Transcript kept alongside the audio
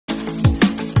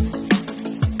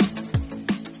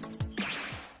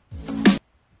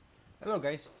Hello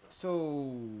guys, so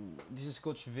this is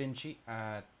Coach Vinci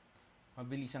at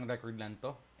mabilisang record lang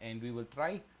to, and we will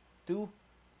try to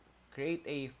create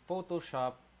a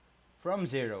Photoshop from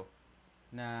zero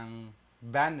ng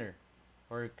banner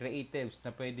or creatives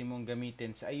na pwede mong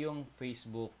gamitin sa iyong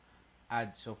Facebook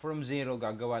ad. So from zero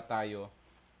gagawa tayo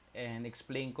and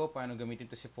explain ko paano gamitin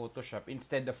to si Photoshop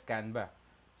instead of Canva.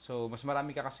 So mas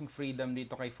marami ka kasing freedom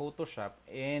dito kay Photoshop,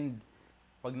 and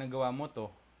pag nagawa mo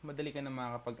to, madali ka na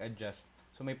makakapag-adjust.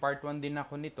 So may part 1 din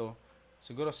ako nito.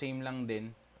 Siguro same lang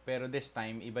din. Pero this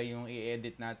time, iba yung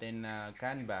i-edit natin na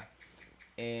Canva.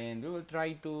 And we will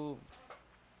try to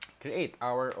create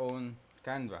our own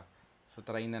Canva. So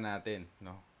try na natin,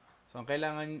 no? So ang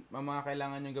mga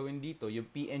kailangan nyo gawin dito, yung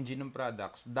PNG ng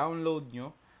products, download nyo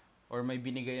or may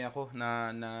binigay ako na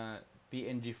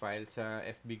PNG file sa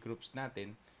FB groups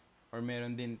natin, or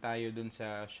meron din tayo dun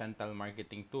sa Chantal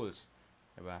Marketing Tools,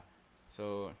 diba?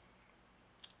 So,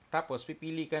 tapos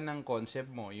pipili ka ng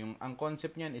concept mo. Ang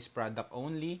concept niyan is product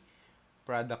only,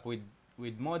 product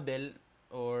with model,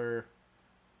 or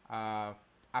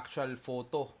actual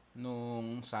photo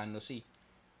nung Sanosi.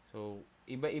 So,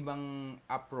 iba-ibang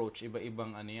approach,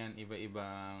 iba-ibang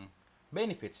iba-ibang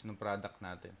benefits ng product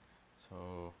natin.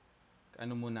 So,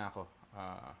 ano muna ako?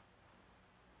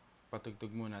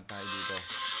 Patugtog muna tayo dito.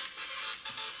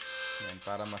 Yan,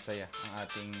 para masaya ang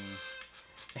ating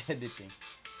editing.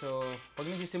 So, pag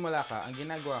nagsisimula ka, ang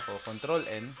ginagawa ko, Control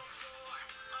N.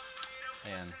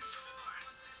 Ayan.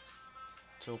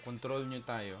 So, control nyo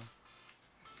tayo.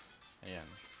 Ayan.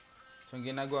 So, ang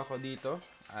ginagawa ko dito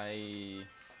ay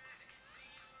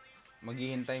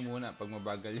maghihintay muna pag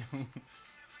mabagal yung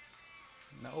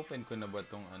na-open ko na ba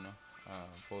tong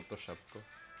Photoshop ko.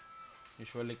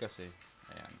 Usually kasi,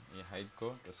 ayan, i-hide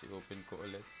ko, tapos i-open ko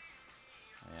ulit.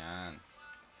 Ayan.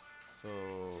 So,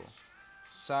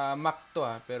 sa Mac to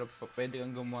pero pwede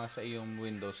kang gumawa sa iyong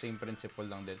Windows. Same principle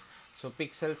lang din. So,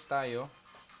 pixels tayo.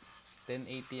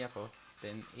 1080 ako.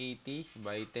 1080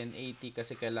 by 1080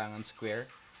 kasi kailangan square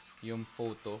yung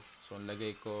photo. So,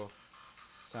 lagay ko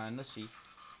sa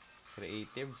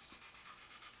creatives.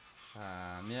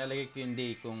 Nilalagay ko yung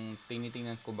day kung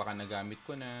tinitingnan ko baka nagamit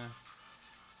ko na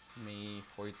May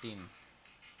 14.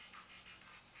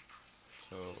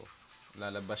 So,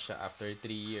 lalabas siya after 3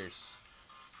 years.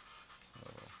 So,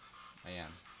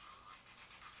 ayan.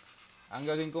 Ang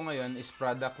gagawin ko ngayon is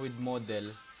product with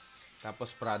model, tapos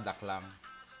product lang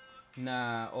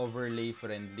na overlay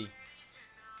friendly.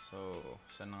 So,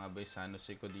 saan nga ba yung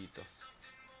Sanosi ko dito?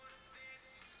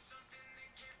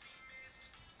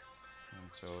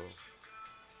 So,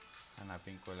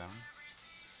 hanapin ko lang.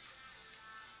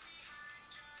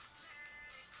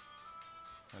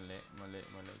 Mali.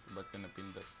 Ba't ko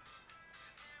napindot?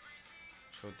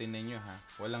 So, tingnan nyo ha.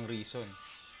 Walang reason.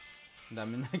 Ang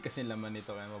dami na kasi laman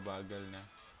nito kaya mabagal na.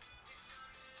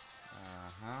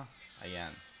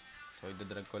 Ayan. So,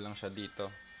 idadrag ko lang siya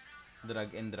dito. Drag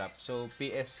and drop. So,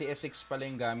 CS6 pala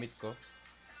yung gamit ko.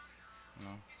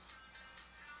 No?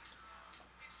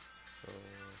 So,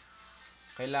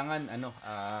 kailangan,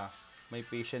 may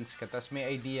patience ka. Tapos may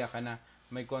idea ka na.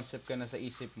 May concept ka na sa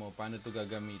isip mo. Paano to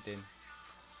gagamitin.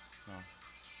 No?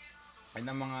 Ay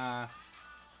ang mga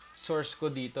source ko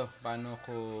dito, paano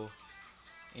ko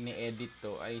ini-edit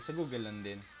to, ay sa Google lang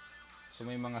din. So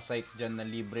may mga site dyan na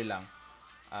libre lang.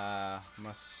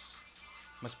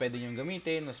 Mas pwede nyo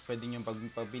gamitin, mas pwede nyo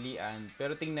pagpilian,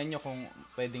 pero tingnan nyo kung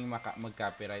pwedeng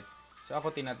mag-copyright. So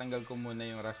ako tinatanggal ko muna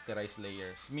yung rasterized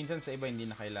layers. Minsan sa iba hindi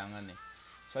na kailangan eh.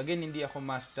 So again, hindi ako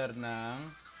master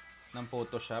ng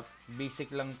Photoshop.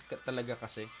 Basic lang talaga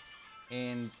kasi.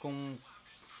 And kung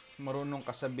marunong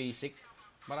ka sa basic,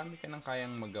 marami ka nang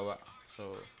kayang magawa.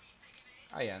 So,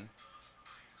 ayan.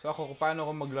 So, ako, kung paano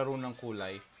ako maglaro ng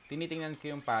kulay, tinitingnan ko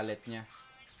yung palette niya.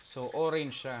 So,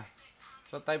 orange siya.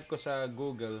 So, type ko sa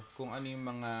Google kung ano yung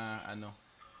mga,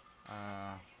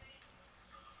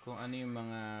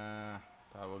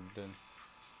 tawag dun,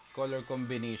 color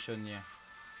combination niya.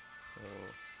 So,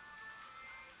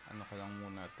 ano ko lang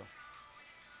muna to.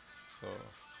 So,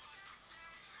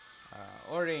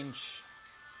 orange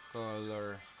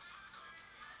color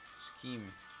scheme.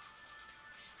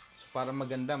 So, para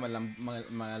maganda,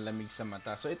 malamig sa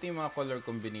mata. So, ito yung mga color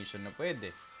combination na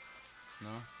pwede.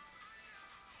 No?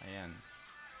 Ayan.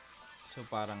 So,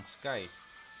 parang sky.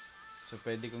 So,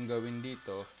 pwede kong gawin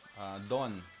dito,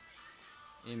 dawn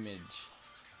image.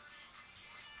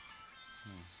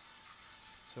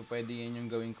 So, pwede yan yung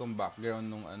gawin kong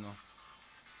background nung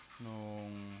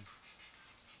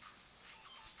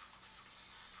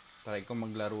try ko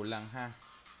maglaro lang ha.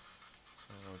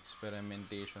 So,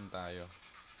 experimentation tayo.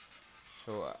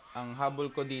 So, ang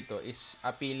habol ko dito is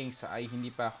appealing sa eye.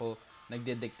 Hindi pa ako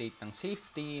nagde-dictate ng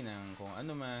safety, ng kung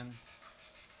ano man.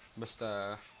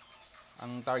 Basta,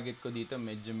 ang target ko dito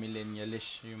medyo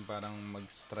millennialish. Yung parang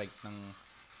mag-strike ng...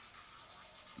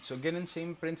 So, ganun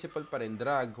same principle pa rin.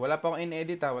 Drag. Wala pa akong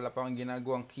in-edit ha. Wala pa akong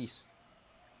ginagawang keys.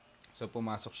 So,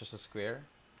 pumasok siya sa square.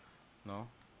 No?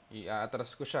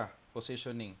 I-atras ko siya.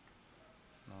 Positioning.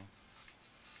 No?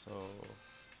 So,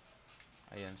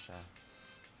 ayan siya.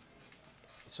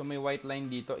 So, may white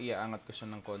line dito. Iaangat ko siya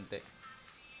ng konti.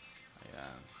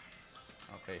 Ayan.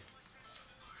 Okay.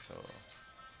 So,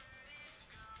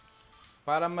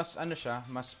 para mas ano siya,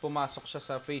 mas pumasok siya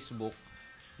sa Facebook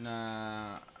na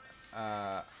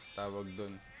tawag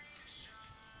dun.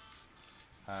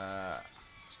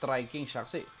 Striking siya.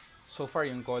 Kasi, so far,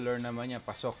 yung color naman niya,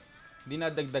 pasok.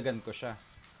 Dinadagdagan ko siya.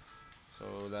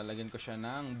 So, lalagyan ko siya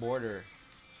ng border.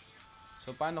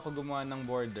 So, paano ko gumawa ng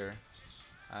border?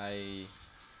 Ay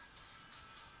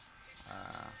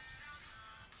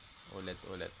ulit.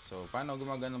 So, paano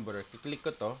gumagana ng border? Kiklik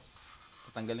ko to.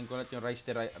 Tatanggalin ko ulit yung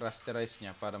rasterize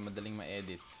niya para madaling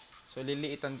ma-edit. So,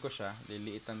 liliitan ko siya.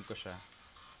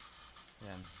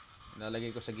 Yan.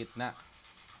 Lalagay ko sa gitna.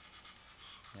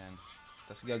 Yan.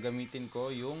 Tapos, gagamitin ko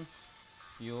yung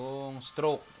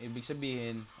stroke. Ibig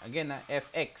sabihin, again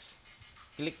FX.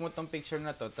 Click mo tong picture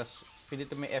na to. Tapos,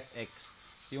 dito may FX.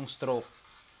 Yung stroke.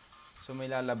 So, may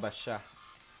lalabas siya.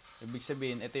 Ibig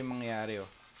sabihin, ito yung mangyayari,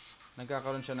 oh.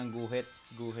 Nagkakaroon siya ng guhit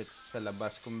sa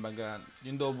labas. Kumbaga,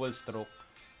 yung double stroke.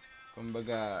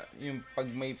 Kumbaga, yung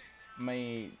pag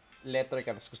may letter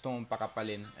ka, tapos gusto mong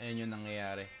pakapalin, ayun yung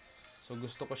nangyayari. So,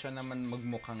 gusto ko siya naman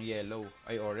magmukhang yellow,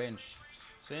 ay orange.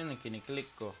 So, yun ang kiniklik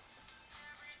ko.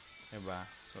 Diba?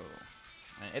 So,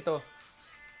 ito.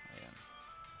 Ayan.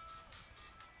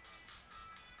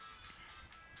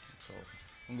 So,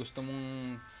 kung gusto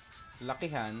mong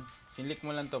lakihan, click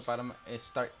mo lang to para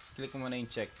click mo na yung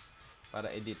check para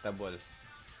editable.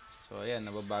 So, ayan,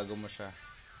 nababago mo siya.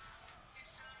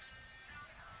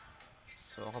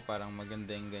 So, ako parang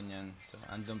maganda yung ganyan. So,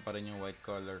 andun pa rin yung white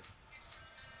color.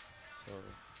 So,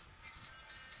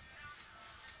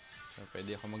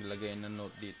 pwede ako maglagay ng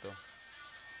note dito.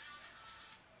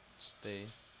 Stay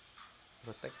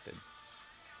protected.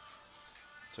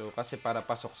 So, kasi para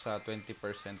pasok sa 20%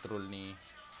 rule ni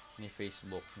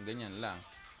Facebook. Ganyan lang.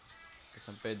 Kasi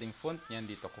ang pwedeng font niyan,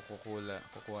 dito ko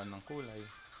kukuha ng kulay.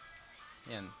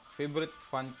 Yan. Favorite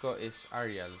font ko is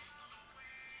Arial.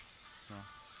 No?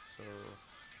 So,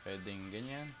 pwedeng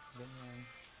ganyan.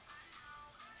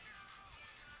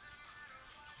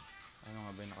 Ano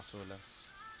nga ba yung nakasulat?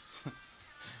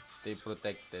 Stay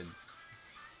protected.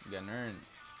 Ganun.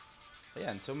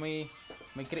 Ayan. So, may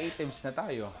creatives na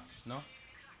tayo. No?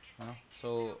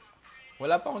 So,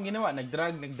 wala pa akong ginawa.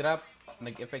 Nag-drag, nag-drop,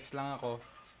 nag-effects lang ako.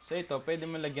 So, ito, pwede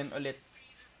mo lagyan ulit.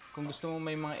 Kung gusto mo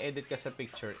may mga edit ka sa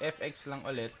picture, FX lang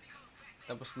ulit.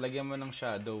 Tapos, lagyan mo ng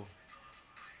shadow.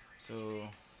 So,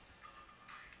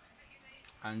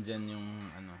 andyan yung,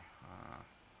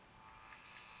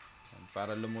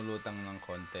 para lumulutang ng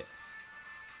konti.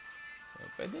 So,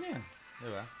 pwede na yan.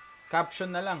 Diba? Caption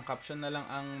na lang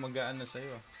ang mag-aano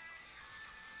sa'yo.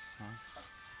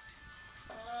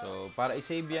 So, para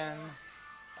i-save yan,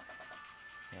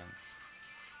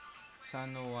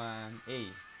 Sano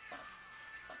 1A.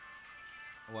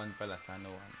 1 pala, Sano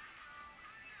 1.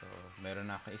 So, meron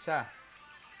na ako isa.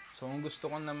 So, kung gusto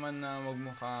ko naman na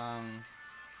magmukhang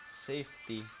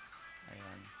safety,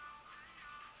 ayan.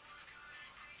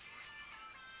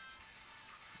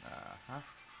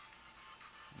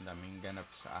 Ang daming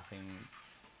ganap sa aking...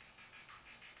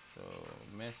 So,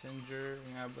 messenger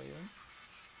nga ba yun?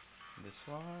 This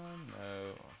one?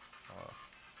 No.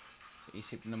 So,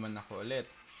 isip naman ako ulit.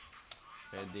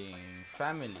 Pwedeng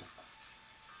family.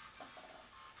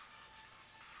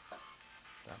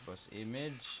 Tapos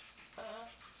image.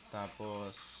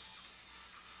 Tapos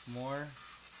more.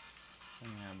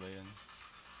 Ano nga ba yun?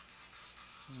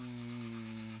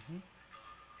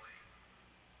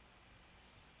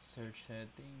 Search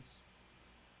settings.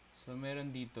 So,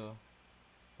 meron dito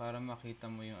para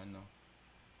makita mo yung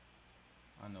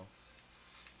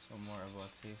So, more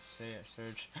about safe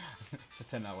search.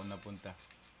 Saan ako napunta?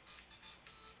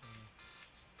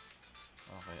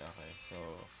 Okay. So,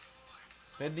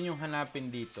 pwede nyo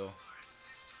hanapin dito.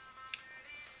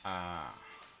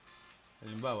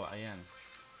 Halimbawa, ayan.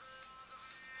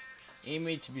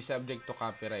 Image be subject to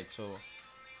copyright. So,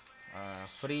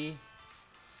 free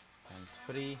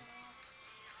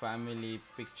family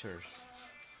pictures.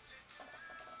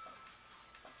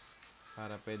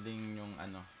 Para pwedeng yung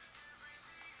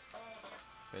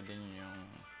pwedeng yung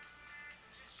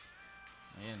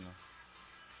ayan, no.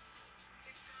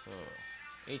 So,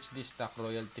 HD stock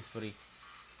royalty free.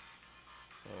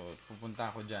 So, pupunta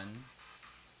ako dyan.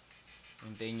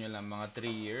 Hintayin nyo lang mga 3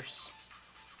 years.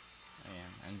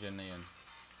 Ayan, andyan na yun.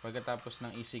 Pagkatapos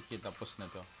ng ECQ, tapos na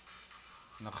to.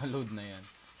 Nakaload na yan.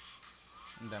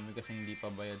 Ang dami kasi hindi pa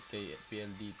bayad kay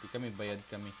PLDT. Kami, bayad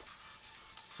kami.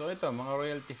 So, ito, mga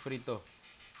royalty free to.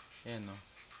 Ayan, no.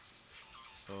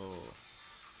 So,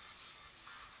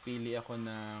 pili ako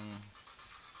ng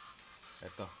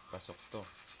ito, pasok to.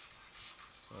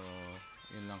 So,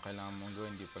 yun lang kailangan mong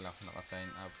gawin. Hindi pala ako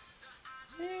naka-sign up.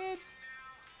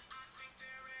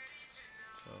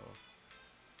 So,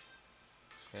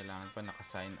 kailangan pa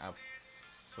naka-sign up.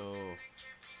 So,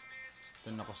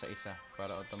 dun ako sa isa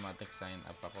para automatic sign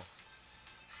up ako.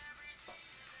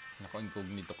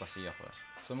 Naka-incognito kasi ako.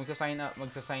 So,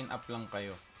 magsa-sign up lang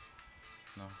kayo.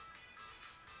 No?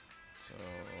 So,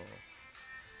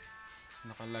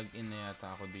 naka-login na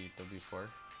yata ako dito before.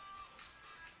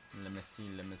 Let me see.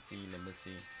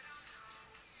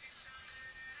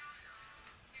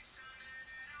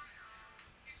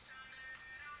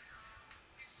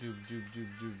 Jub.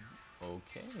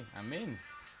 Okay, I'm in.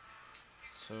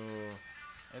 So,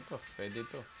 eto, pwede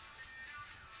to.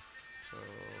 So,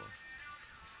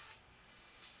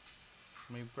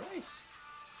 may price.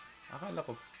 Akala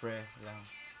ko pre lang.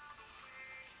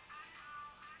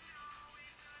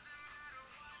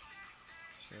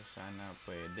 So, sana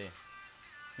pwede.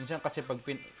 Minsan kasi pag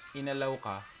inalaw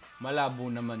ka,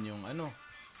 malabo naman yung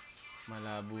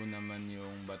malabo naman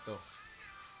yung bato.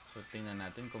 So, tingnan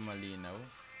natin kung malinaw.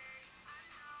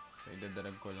 So,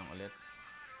 idadarag ko lang ulit.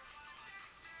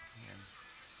 Ayan.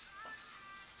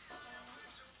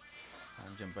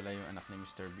 Diyan pala yung anak ni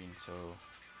Mr. Bean. So,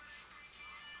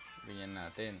 ganyan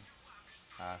natin.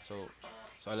 So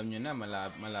alam nyo na,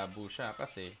 malabo siya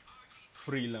kasi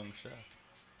free lang siya.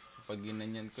 So, pag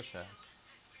ginanyan ko siya,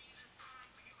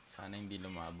 sana hindi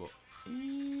lumabo.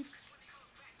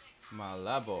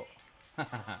 Malabo.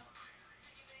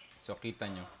 So, kita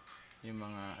nyo yung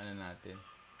mga natin.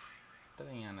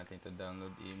 Try nga natin to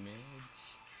download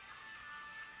image.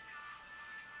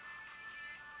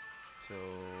 So,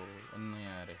 ano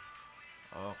nangyari?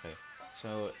 Okay.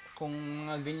 So, kung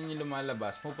mga ganyan yung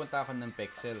lumalabas, pupunta ako ng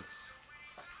pixels.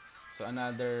 So,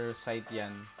 another site yan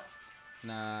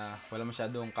na wala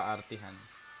masyadong kaartihan.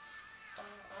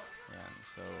 Yan.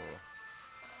 So,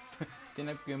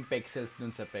 tinap ko yung pixels dun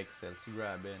sa pixels.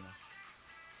 Grabe, no?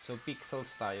 So,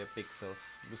 pixels tayo. Pixels.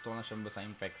 Gusto ko na siyang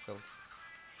basahin pixels.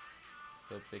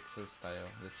 So, pixels tayo.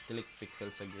 Let's click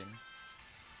pixels again.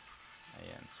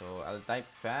 Ayan. So, I'll type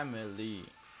family.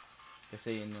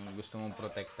 Kasi yun yung gusto mong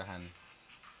protektahan.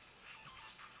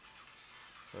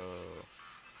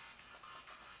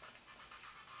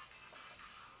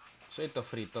 So ito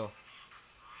free to.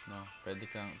 No,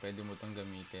 pwede mo tong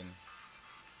gamitin.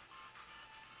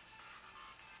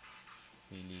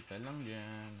 Pili ka lang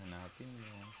diyan, hanapin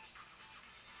mo.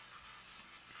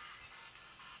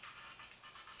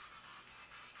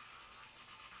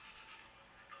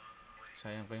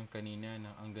 Sayang pa yung kanina,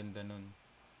 no? Ang ganda nun.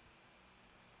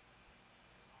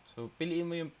 So, piliin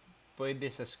mo yung pwede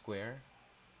sa square.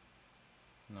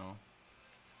 No?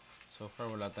 So far,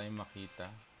 wala tayong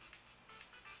makita.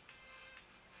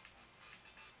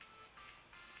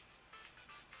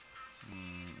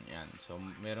 Yan. So,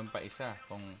 meron pa isa.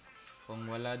 Kung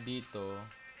wala dito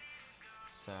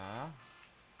sa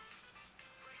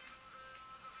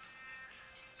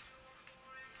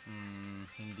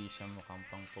hindi siya mukhang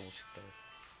pang poster.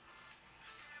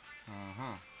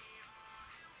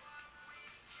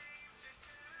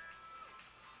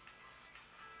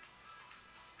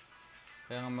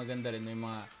 Kaya nga maganda rin yung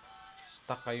mga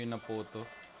stock kayo na photo.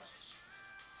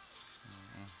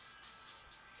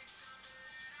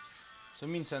 So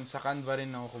minsan sa Canva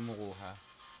rin ako kumukuha.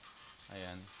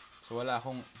 Ayan. So wala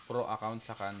akong pro account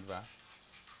sa Canva.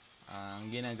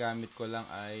 Ang ginagamit ko lang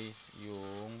ay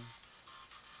yung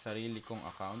sarili kong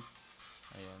account.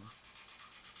 Ayan.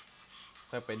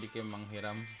 Kaya pwede kayong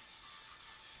manghiram.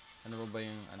 Ano ba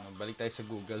yung balik tayo sa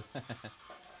Google.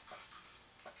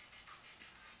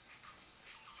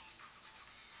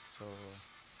 So,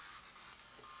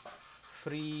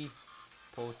 free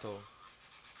photo.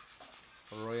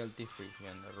 Royalty free.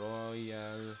 Yan.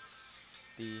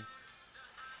 Royalty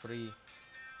free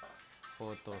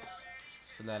photos.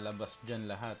 So, lalabas dyan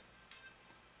lahat.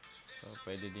 So,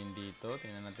 pwede din dito.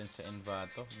 Tingnan natin sa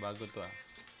Envato. Bago to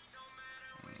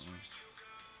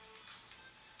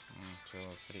So,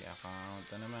 free account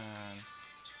na naman.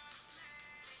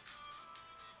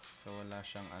 So, wala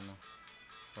siyang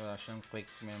wala siyang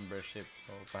quick membership.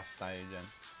 So, pass tayo dyan.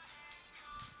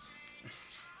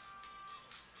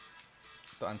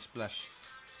 Ito, Unsplash.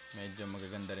 Medyo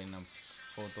magaganda rin ng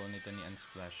photo nito ni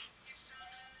Unsplash.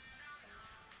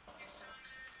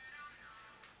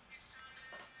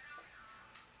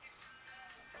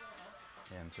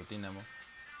 Ayan, so tingnan mo.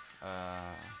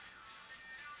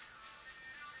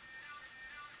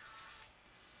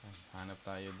 Hanap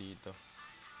tayo dito.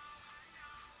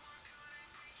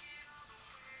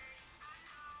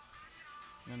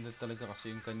 Ganda talaga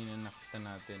kasi yung kanina nakita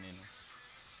natin, eh, no?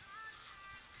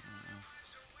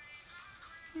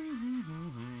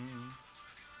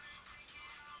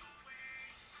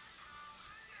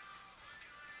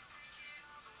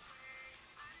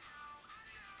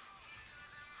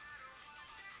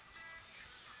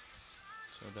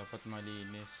 So, dapat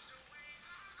malinis.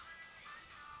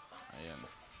 Ayan.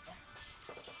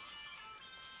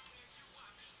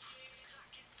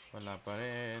 Wala pa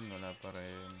rin.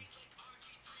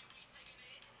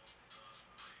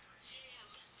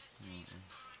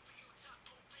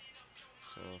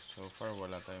 So far,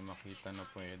 wala tayong makita na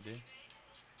pwede.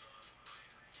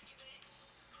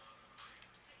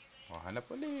 Hanap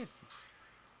ulit.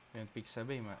 Ayan,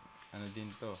 Pixabay, ano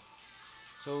din to.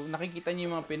 So, nakikita niyo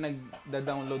yung mga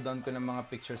pinagda-downloadan ko ng mga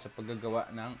pictures sa paggagawa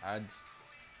ng ads.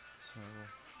 So,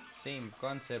 same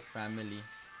concept, family.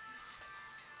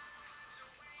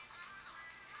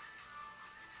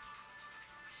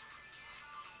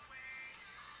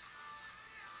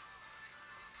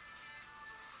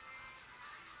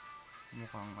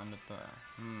 Mukhang ano to,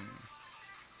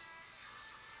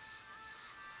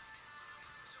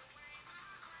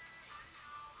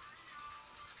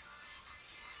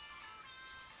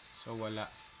 So, wala.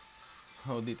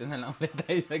 So, dito na lang ulit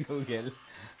tayo sa Google.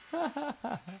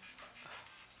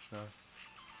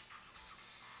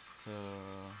 So,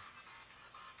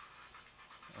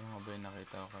 ano nga ba yung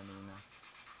nakita ko kanina?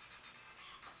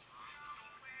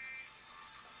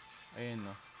 Ayun,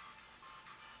 no.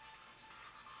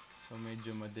 So,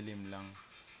 medyo madilim lang.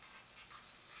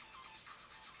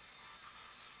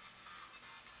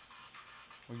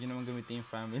 Huwag nyo naman gamitin yung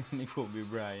family ni Kobe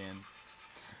Bryant.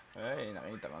 Ay,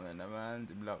 nakita ko na naman.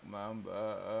 Si Black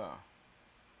Mamba.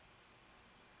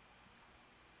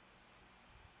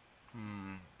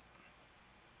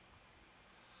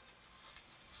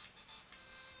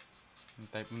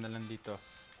 Type mo na lang dito.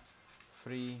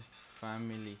 Free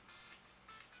family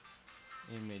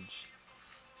image.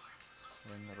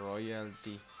 And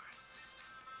royalty.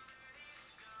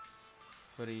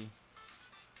 Free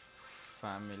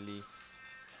family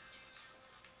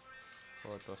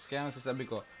photos. Kaya ang sasabi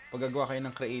ko, pag gagawa kayo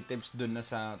ng creatives dun na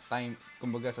sa time,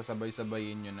 kumbaga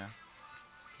sasabay-sabayin nyo na,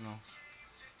 no?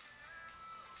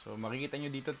 So, makikita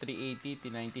nyo dito 380,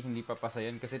 1090, hindi pa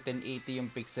pasayan kasi 1080 yung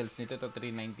pixels nito, ito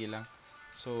 390 lang.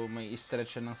 So, may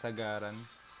stretch siya ng sagaran.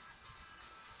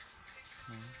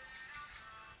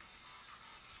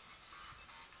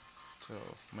 So,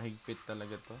 mahigpit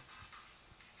talaga to.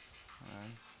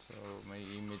 Ayan. So, may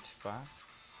image pa.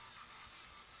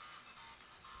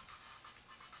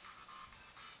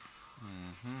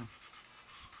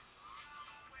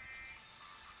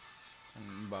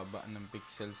 Ang baba ng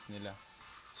pixels nila.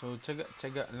 So,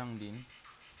 tiyaga lang din.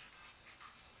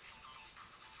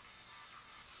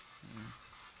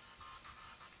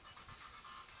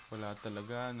 Wala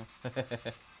talaga, no?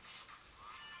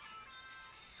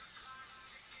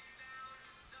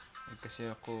 Kasi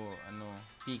ako,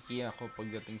 picky ako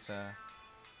pagdating sa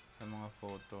mga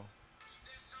photo.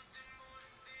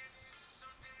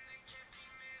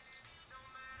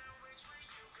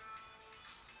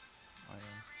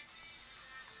 Ayan.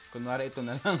 Kunwari ito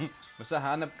na lang. Basta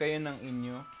hanap kayo ng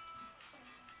inyo,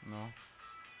 no?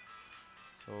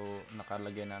 So,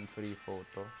 nakalagay na ang free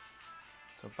photo.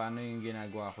 So, paano yung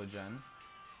ginagawa ko dyan?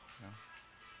 No?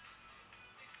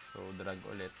 So, drag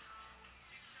ulit.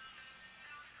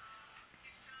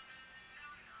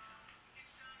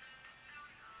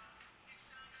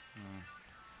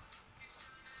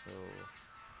 So,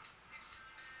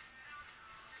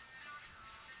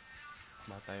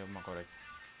 ba tayo makorek?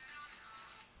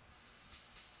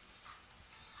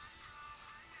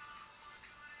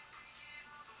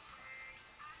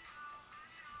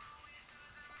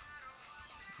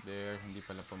 There, hindi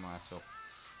pala pumasok.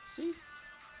 See?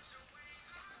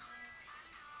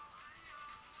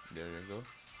 There you go.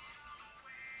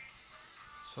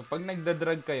 So, pag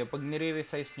nagda-drag kayo, pag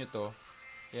nire-resize nyo to,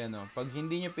 yan o, pag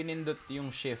hindi nyo pinindot yung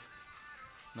shift,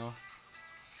 no?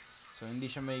 So, hindi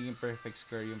siya magiging perfect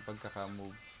square yung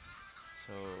pagkaka-move.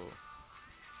 So,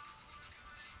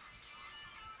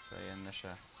 ayan na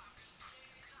siya.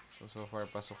 So far,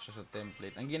 pasok siya sa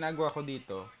template. Ang ginagawa ko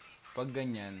dito, pag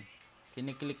ganyan,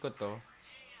 kiniklik ko to.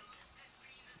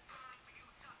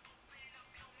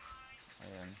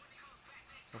 Ayan.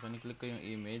 So, kiniklik ko yung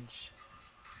image.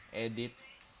 Edit.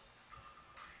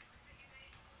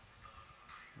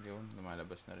 Yun,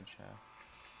 lumalabas na rin siya.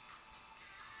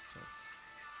 So,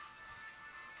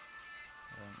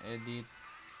 edit.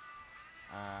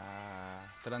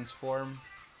 Transform.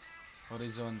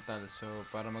 Horizontal. So,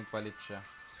 para magpalit siya.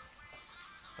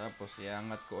 Tapos,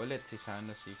 iangat ko ulit si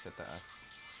Sanosi sa taas.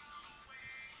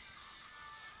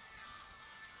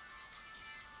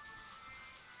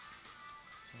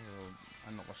 So,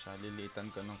 ano ko siya,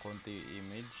 lilitan ko ng konti yung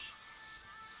image.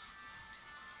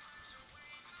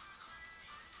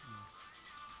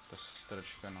 Tapos,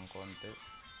 stretch ko ng konti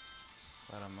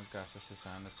para magkasa si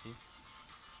Sanosi.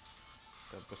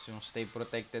 Tapos, yung stay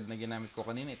protected na ginamit ko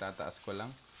kanina, itataas ko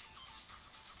lang.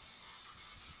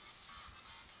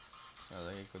 So,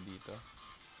 lagay ko dito.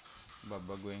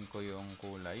 Babaguhin ko yung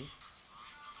kulay.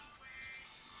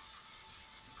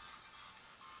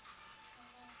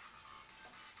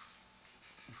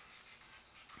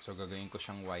 So, gagawin ko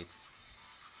siyang white.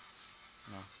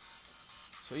 No?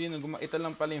 So, yun. Ito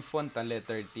lang pala yung font,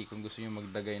 letter T, kung gusto nyo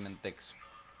magdagay ng text.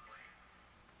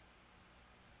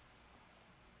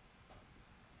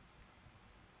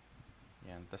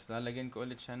 Yan. Tapos, lalagyan ko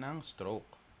ulit siya ng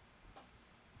stroke.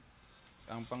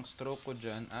 Ang pang stroke ko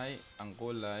dyan ay ang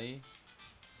kulay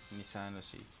ni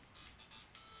Sanosi.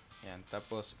 Yan.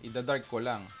 Tapos, ida-dark ko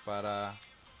lang para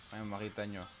may makita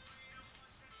nyo.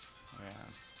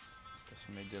 Ayan. Tapos,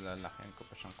 medyo lalakyan ko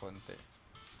pa siyang konti.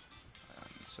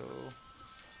 Ayan. So,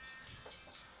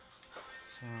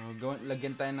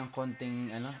 lagyan tayo ng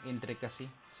konting intricacy.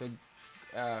 So,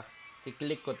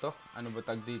 i-click ko to. Ano ba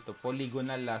tag dito?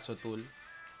 Polygonal lasso tool.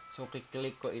 So,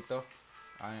 i-click ko ito.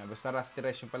 Basta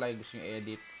rasterize yung pala gusto nyo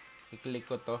edit. I-click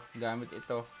ko to. Gamit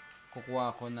ito.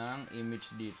 Kukuha ko ng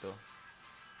image dito.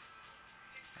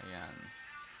 Ayan.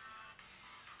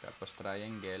 Tapos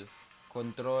triangle.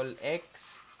 Control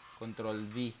X. Control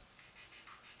V.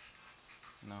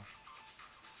 No?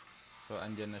 So,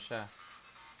 andyan na siya.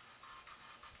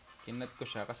 Kinat ko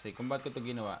siya kasi kung ba't ko ito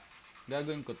ginawa,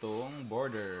 gagawin ko itong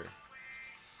border.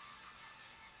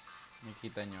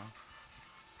 Nakikita nyo?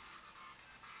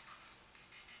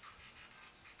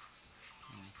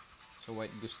 So,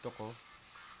 white gusto ko.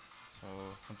 So,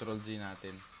 Control G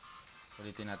natin.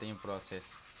 Ulitin natin yung process.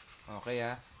 Okay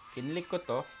ha. Kinlik ko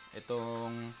to.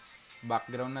 Itong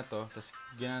background na to. Tapos,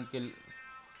 ginamit ko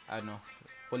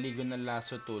polygonal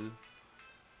lasso tool.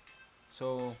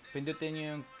 So, pindutin nyo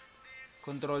yung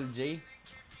Control J.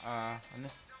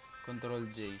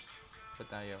 Control J. Pa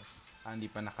tayo. Hindi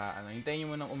pa hintayin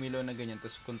nyo munang umilaw na ganyan.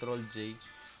 Tapos, Control J.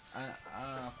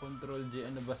 Control J.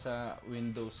 Ano ba sa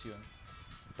Windows yun?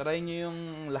 Try nyo yung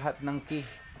lahat ng key.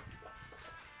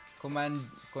 Command,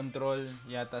 Control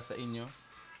yata sa inyo.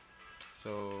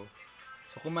 So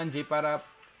Command J para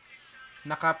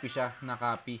na-copy siya.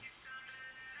 Na-copy.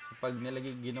 So, pag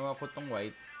ginawa ko tong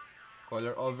white,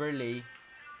 color overlay,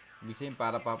 ibig sabihin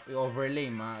para i-overlay,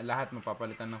 lahat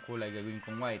mapapalitan ng kulay, gagawin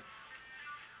kong white.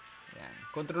 Yan.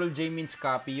 Control J means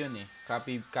copy yun eh.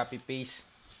 Copy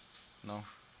paste. No?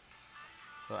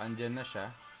 So, andyan na siya.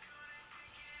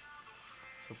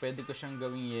 So, pwede ko siyang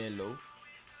gawing yellow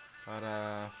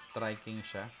para striking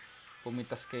siya.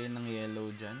 Pumitas kayo ng yellow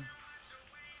dyan.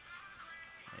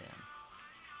 Ayan.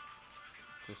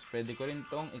 So, pwede ko rin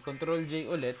itong i-control J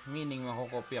ulit, meaning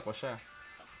makokopya ko siya.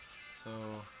 So,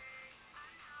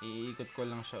 iikot ko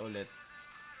lang siya ulit.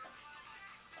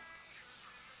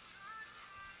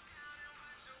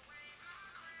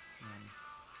 Ayan.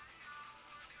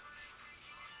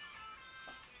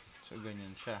 So,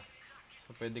 ganyan siya.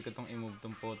 So, pwede ko itong i-move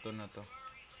itong photo na to.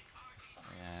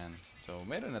 Ayan. So,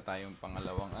 meron na tayong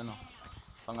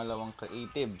pangalawang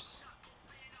creatives.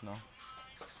 No?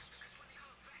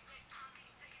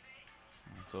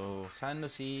 So,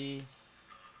 Sanosi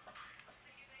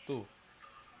 2.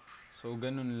 So,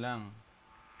 ganun lang.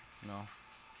 No?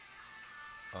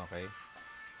 Okay.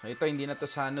 So, ito hindi na to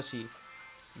Sanosi.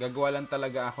 Gagawa lang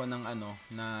talaga ako ng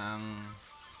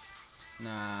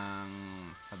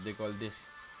what do you call this?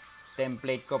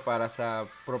 Template ko para sa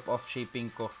proof of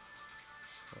shipping ko.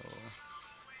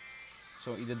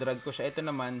 So idadrag ko siya. Ito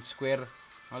naman, square.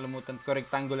 Nakalimutan ko,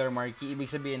 rectangular marquee. Ibig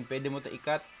sabihin, pwede mo ito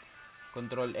i-cut.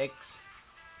 Control X.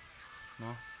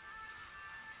 No?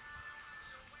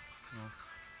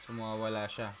 So, mawawala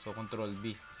siya. So, Control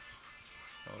B.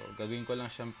 So, gagawin ko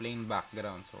lang siyang plain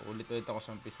background. So, ulit-ulit ako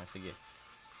sa umpisa. Sige.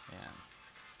 Ayan.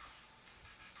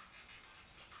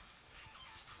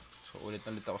 So,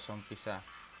 ulit-ulit ako sa umpisa.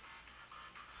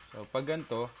 So, pag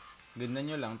ganito, ganda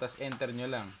nyo lang, tas enter nyo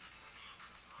lang.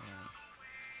 Ayan.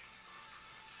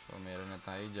 So, meron na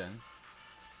tayo dyan.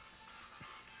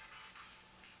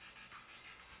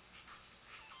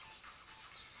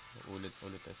 ulit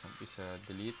tayo sa umpisa.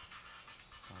 Delete.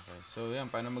 Okay. So, yan.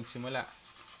 Paano magsimula?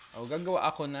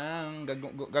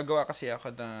 Gagawa kasi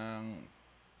ako ng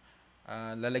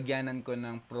lalagyanan ko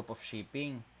ng proof of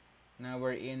shipping. Na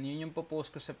wherein, yun yung post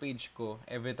ko sa page ko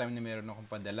every time na meron akong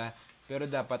padala. Pero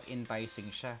dapat enticing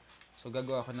siya. So,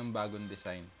 gagawa ako ng bagong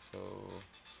design. So,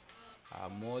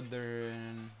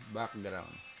 modern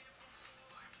background.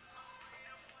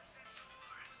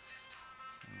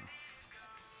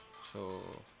 So,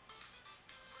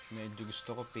 medyo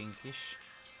gusto ko pinkish.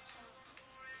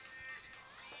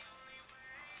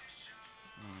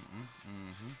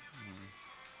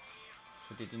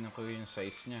 So, titignan ko yung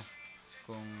size niya.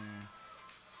 Kung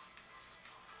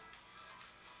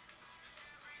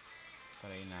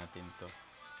try natin to.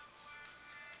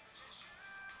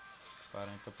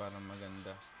 Parang ito parang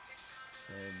maganda.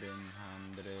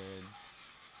 700.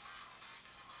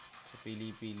 So,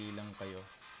 pili-pili lang kayo.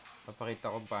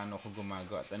 Papakita ko paano ako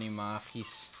gumagawa at ano yung mga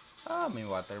keys. May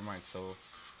watermark. So,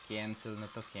 cancel na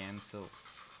to. Cancel.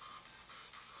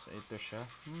 So, ito siya.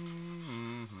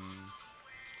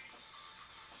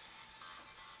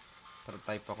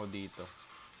 Type ako dito.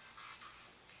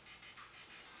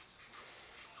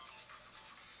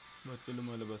 Ba't ka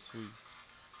lumalabas?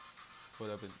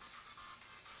 What happened?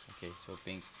 Okay, so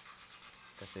pink.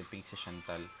 Kasi pink si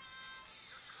Chantal.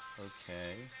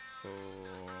 Okay. So,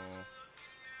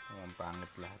 ang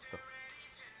pangit lahat to.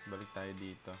 Balik tayo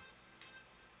dito.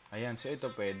 Ayan, so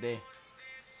ito pwede.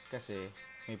 Kasi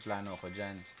may plano ako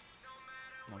dyan.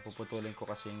 Puputulin ko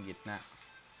kasi yung gitna.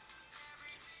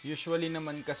 Usually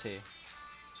naman kasi,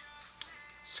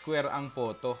 square ang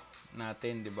photo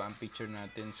natin, di ba? Ang picture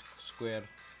natin, square.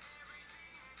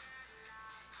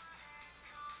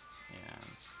 Ayan.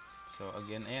 So,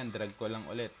 again, ayan, drag ko lang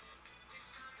ulit.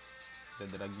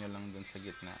 Drag nyo lang dun sa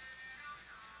gitna.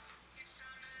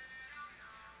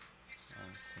 Ayan.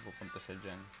 So, pupunta sa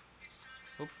dyan.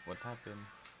 Oop, what happened?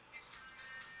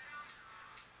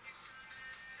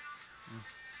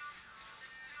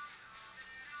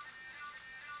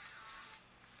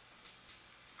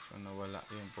 So, nawala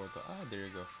yung photo. There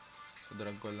you go. So,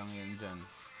 drag ko lang yan dyan.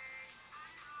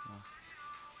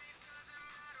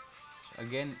 So,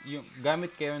 again, yung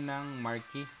gamit kayo ng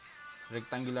marquee,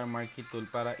 rectangular marquee tool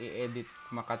para i-edit,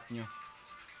 makat nyo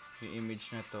yung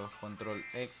image na to. Control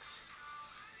X,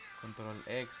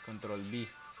 Control B.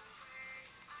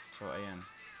 So, ayan.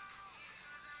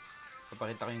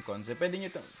 Papakita ko yung concept.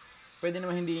 Pwede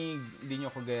naman hindi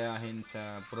nyo ko gayahin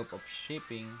sa proof of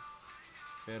shipping.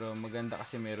 Pero maganda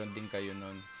kasi meron din kayo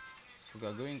nun. So,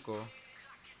 gagawin ko,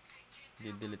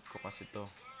 di-delete ko kasi to.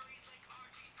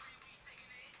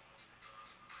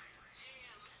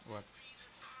 What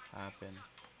happened?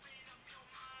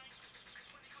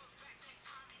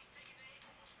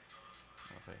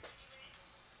 Okay.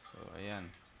 So, ayan.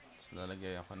 So,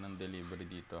 lalagay ako ng delivery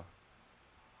dito.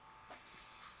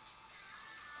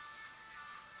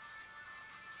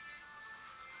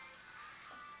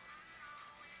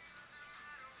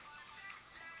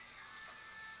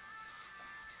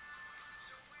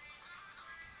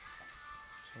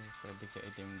 So, pwede ka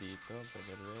itim dito,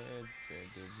 pwede red,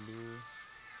 pwede blue.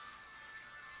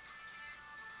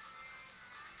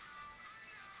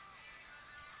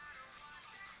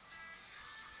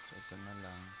 So, ito na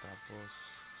lang.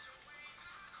 Tapos,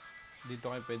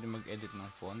 dito kayo pwede mag-edit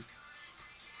ng font.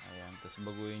 Ayan. Tapos,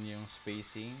 baguhin nyo yung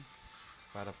spacing.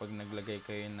 Para pag naglagay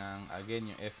kayo ng, again,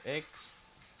 yung FX.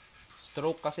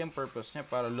 Stroke kasi yung purpose niya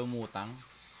para lumutang.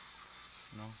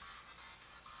 No?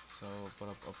 So,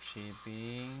 proof of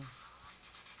shipping.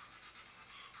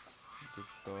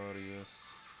 Victorious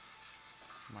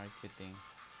Marketing.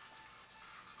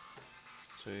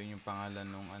 So, yun yung pangalan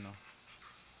nung ano.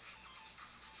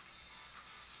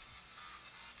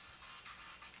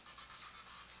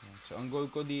 So, ang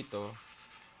goal ko dito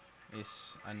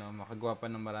is, makagawa pa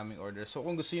ng maraming orders. So,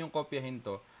 kung gusto yung kopyahin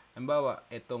to, halimbawa,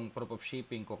 itong proof of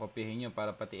shipping, kopyahin nyo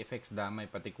para pati effects damay,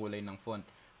 pati kulay ng font.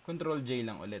 Control J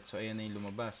lang ulit. So, ayan na yung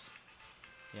lumabas.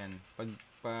 Yan. Pag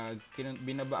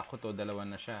binaba ako to, dalawa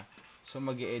na siya. So,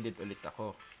 mag-i-edit ulit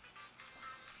ako.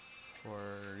 For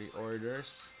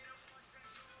reorders,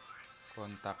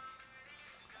 contact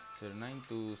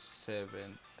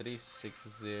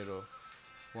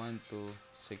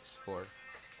 0927-360-1264.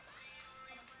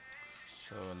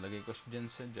 So, lagay ko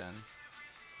dyan sa dyan.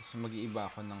 Tapos, mag-iiba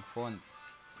ako ng font.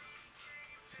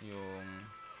 Yung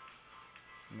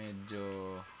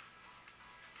medyo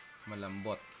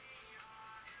malambot.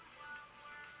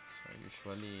 So,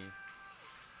 usually,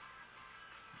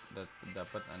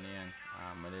 dapat ano yan,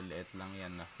 maliliit lang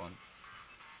yan na font.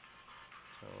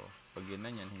 So, pag yun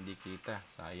na yan, hindi kita,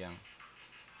 sayang.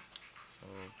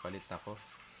 So, palit ako.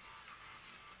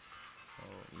 So,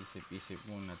 isip-isip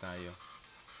muna tayo.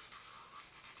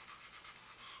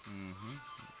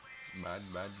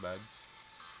 Bad.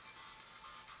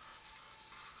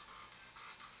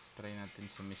 Try natin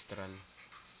sa Mistral.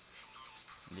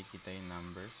 Hindi kita yung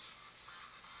numbers.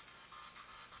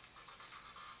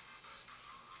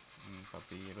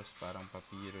 Papyrus, parang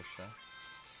papyrus siya.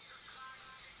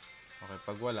 Okay,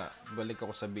 pag wala, balik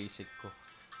ako sa basic ko.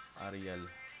 Arial.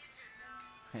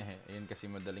 Ayun kasi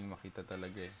madaling makita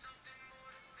talaga eh.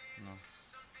 No?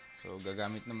 So,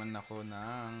 gagamit naman ako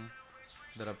ng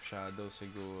drop shadow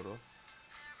siguro.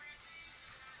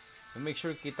 So, make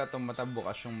sure kita tong mata,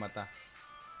 bukas yung mata.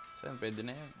 So, yan, pwede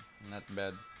na yun. Not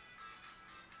bad.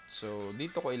 So,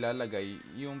 dito ko ilalagay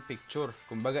yung picture.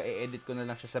 Kumbaga, i-edit ko na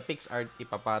lang siya sa PixArt.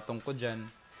 Ipapatong ko dyan.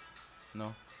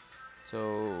 No? So,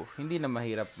 hindi na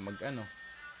mahirap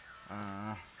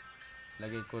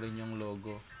lagay ko rin yung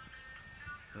logo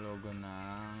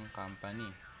ng company,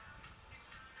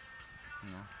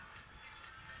 no?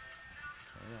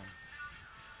 So, ayan.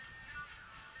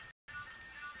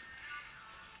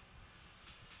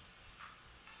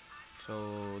 So,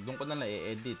 doon ko na lang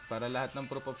i-edit para lahat ng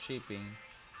proof of shipping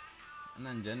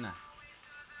nandyan na.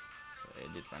 So,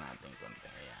 edit pa natin konti.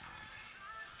 Ayan.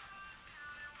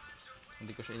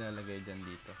 Hindi ko siya ilalagay dyan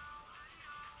dito.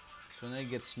 So,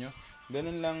 na-gets nyo?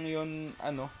 Ganun lang yun,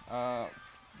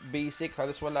 basic.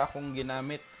 Halos wala akong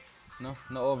ginamit, no?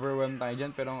 Na-overwhelm tayo dyan.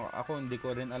 Pero ako, hindi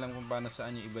ko rin alam kung paano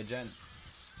saan yung iba dyan.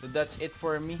 So, that's it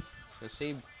for me. So,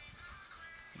 save.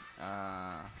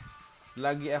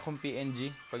 Lagi akong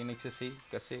PNG pag nagsasave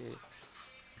kasi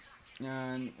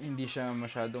hindi siya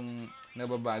masyadong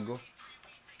nababago.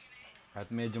 At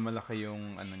medyo malaki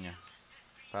yung niya.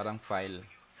 Parang file.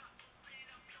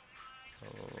 So,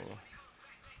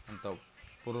 ito,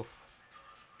 proof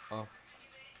of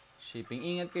shipping.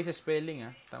 Ingat kayo sa spelling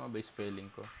ha. Tama ba yung spelling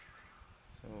ko?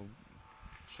 So,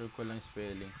 sure ko lang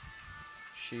spelling.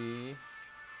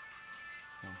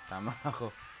 Tama ako.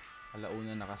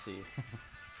 Alauna na kasi.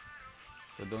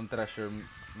 So, don't trash your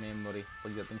memory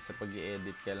pagdating sa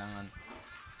pag-i-edit. Kailangan,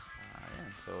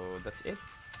 ayan. So, that's it.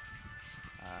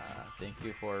 Thank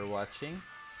you for watching.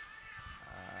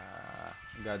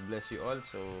 God bless you all.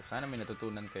 So, sana may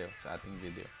natutunan kayo sa ating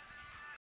video.